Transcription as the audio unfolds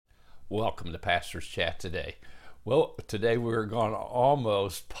Welcome to Pastor's Chat today. Well, today we're going to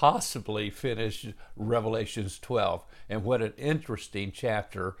almost possibly finish Revelations 12. And what an interesting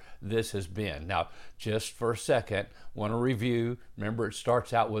chapter this has been. Now, just for a second, want to review. Remember, it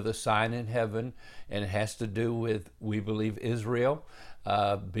starts out with a sign in heaven, and it has to do with, we believe, Israel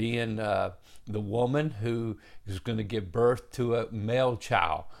being the woman who is going to give birth to a male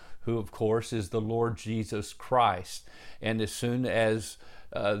child, who, of course, is the Lord Jesus Christ. And as soon as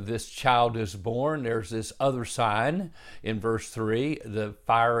this child is born, there's this other sign in verse 3, the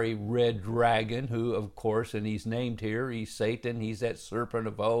fiery red dragon, who, of course, and he's named here, he's Satan, he's that serpent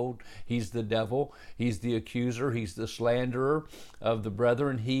of old, he's the devil, he's the accuser, he's the slanderer of the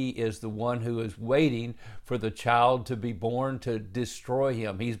brethren. He is the one who is waiting for the child to be born to destroy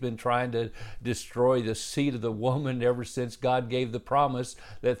him. He's been trying to destroy the seed of the woman ever since God gave the promise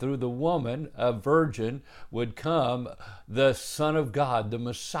that through the woman, a virgin, would come the Son of God, the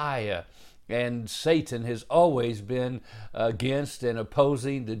Messiah. And Satan has always been against and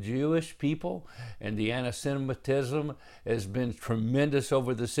opposing the Jewish people, and the anti-Semitism has been tremendous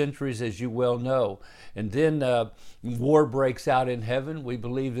over the centuries, as you well know. And then war breaks out in heaven. We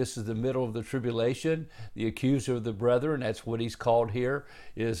believe this is the middle of the tribulation. The accuser of the brethren, that's what he's called here,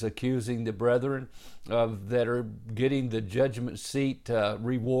 is accusing the brethren that are getting the judgment seat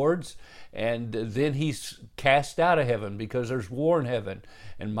rewards. And then he's cast out of heaven because there's war in heaven.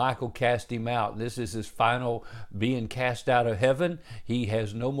 And Michael cast him out. This is his final being cast out of heaven. He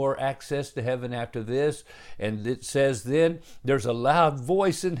has no more access to heaven after this. And it says then, there's a loud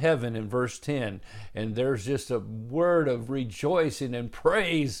voice in heaven in verse 10. And there's just a word of rejoicing and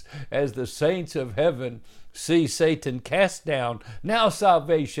praise as the saints of heaven see Satan cast down. Now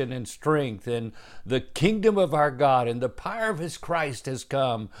salvation and strength and the kingdom of our God and the power of his Christ has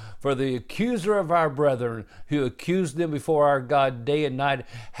come. For the accuser of our brethren, who accused them before our God day and night,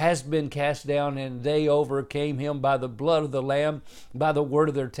 has been cast down, and they overcame him by the blood of the Lamb, by the word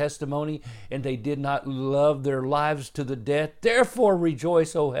of their testimony, and they did not love their lives to the death. Therefore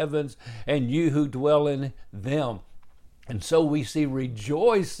rejoice, O heavens, and you who dwell in them. And so we see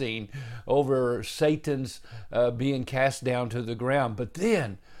rejoicing over Satan's being cast down to the ground. But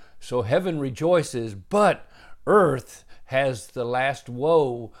then, so heaven rejoices, but earth has the last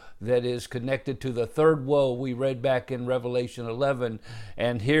woe that is connected to the third woe we read back in Revelation 11.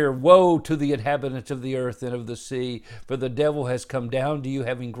 And here, woe to the inhabitants of the earth and of the sea, for the devil has come down to you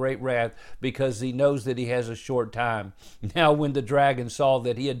having great wrath, because he knows that he has a short time. Now when the dragon saw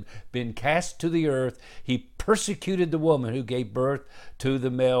that he had been cast to the earth, he persecuted the woman who gave birth to the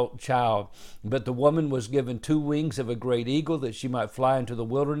male child. But the woman was given 2 wings of a great eagle, that she might fly into the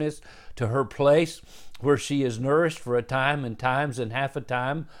wilderness to her place, where she is nourished for a time and times and half a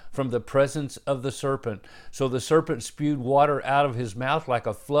time from the presence of the serpent. So the serpent spewed water out of his mouth like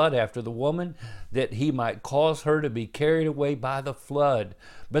a flood after the woman, that he might cause her to be carried away by the flood.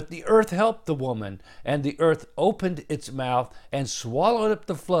 But the earth helped the woman, and the earth opened its mouth and swallowed up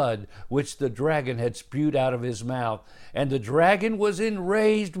the flood which the dragon had spewed out of his mouth. And the dragon was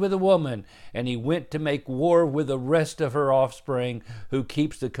enraged with the woman, and he went to make war with the rest of her offspring, who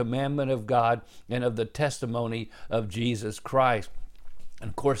keeps the commandment of God and of the testimony of Jesus Christ. And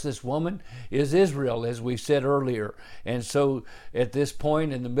of course, this woman is Israel, as we said earlier. And so at this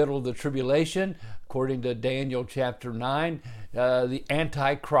point in the middle of the tribulation, according to Daniel chapter 9, the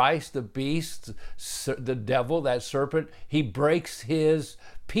Antichrist, the beast, the devil, that serpent, he breaks his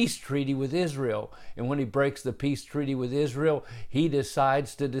peace treaty with Israel. And when he breaks the peace treaty with Israel, he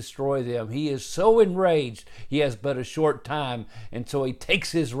decides to destroy them. He is so enraged, he has but a short time, and so he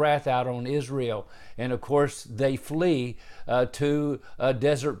takes his wrath out on Israel. And of course, they flee to a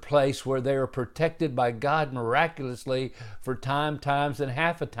desert place where they are protected by God miraculously for times and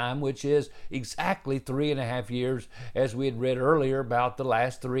half a time, which is exactly 3.5 years, as we had read earlier about the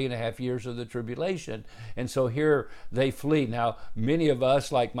last 3.5 years of the tribulation. And so here they flee. Now, many of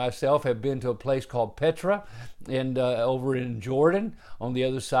us, like myself, have been to a place called Petra, and over in Jordan, on the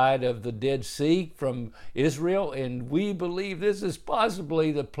other side of the Dead Sea from Israel, and we believe this is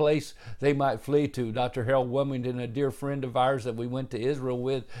possibly the place they might flee to. Dr. Harold Wilmington, a dear friend of ours that we went to Israel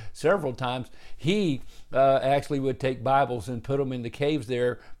with several times, he actually would take Bibles and put them in the caves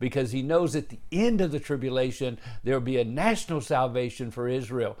there, because he knows at the end of the tribulation there will be a national salvation for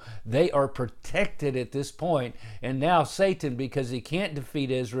Israel. They are protected at this point, and now Satan, because he can't defeat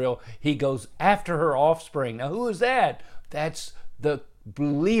Israel, he goes after her offspring. Now, who is that? That's the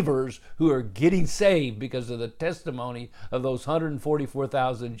believers who are getting saved because of the testimony of those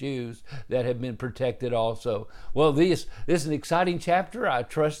 144,000 Jews that have been protected also. Well, this is an exciting chapter. I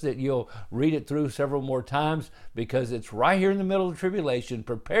trust that you'll read it through several more times because it's right here in the middle of tribulation,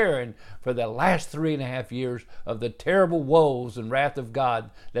 preparing for the last 3.5 years of the terrible woes and wrath of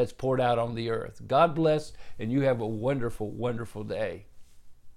God that's poured out on the earth. God bless, and you have a wonderful, wonderful day.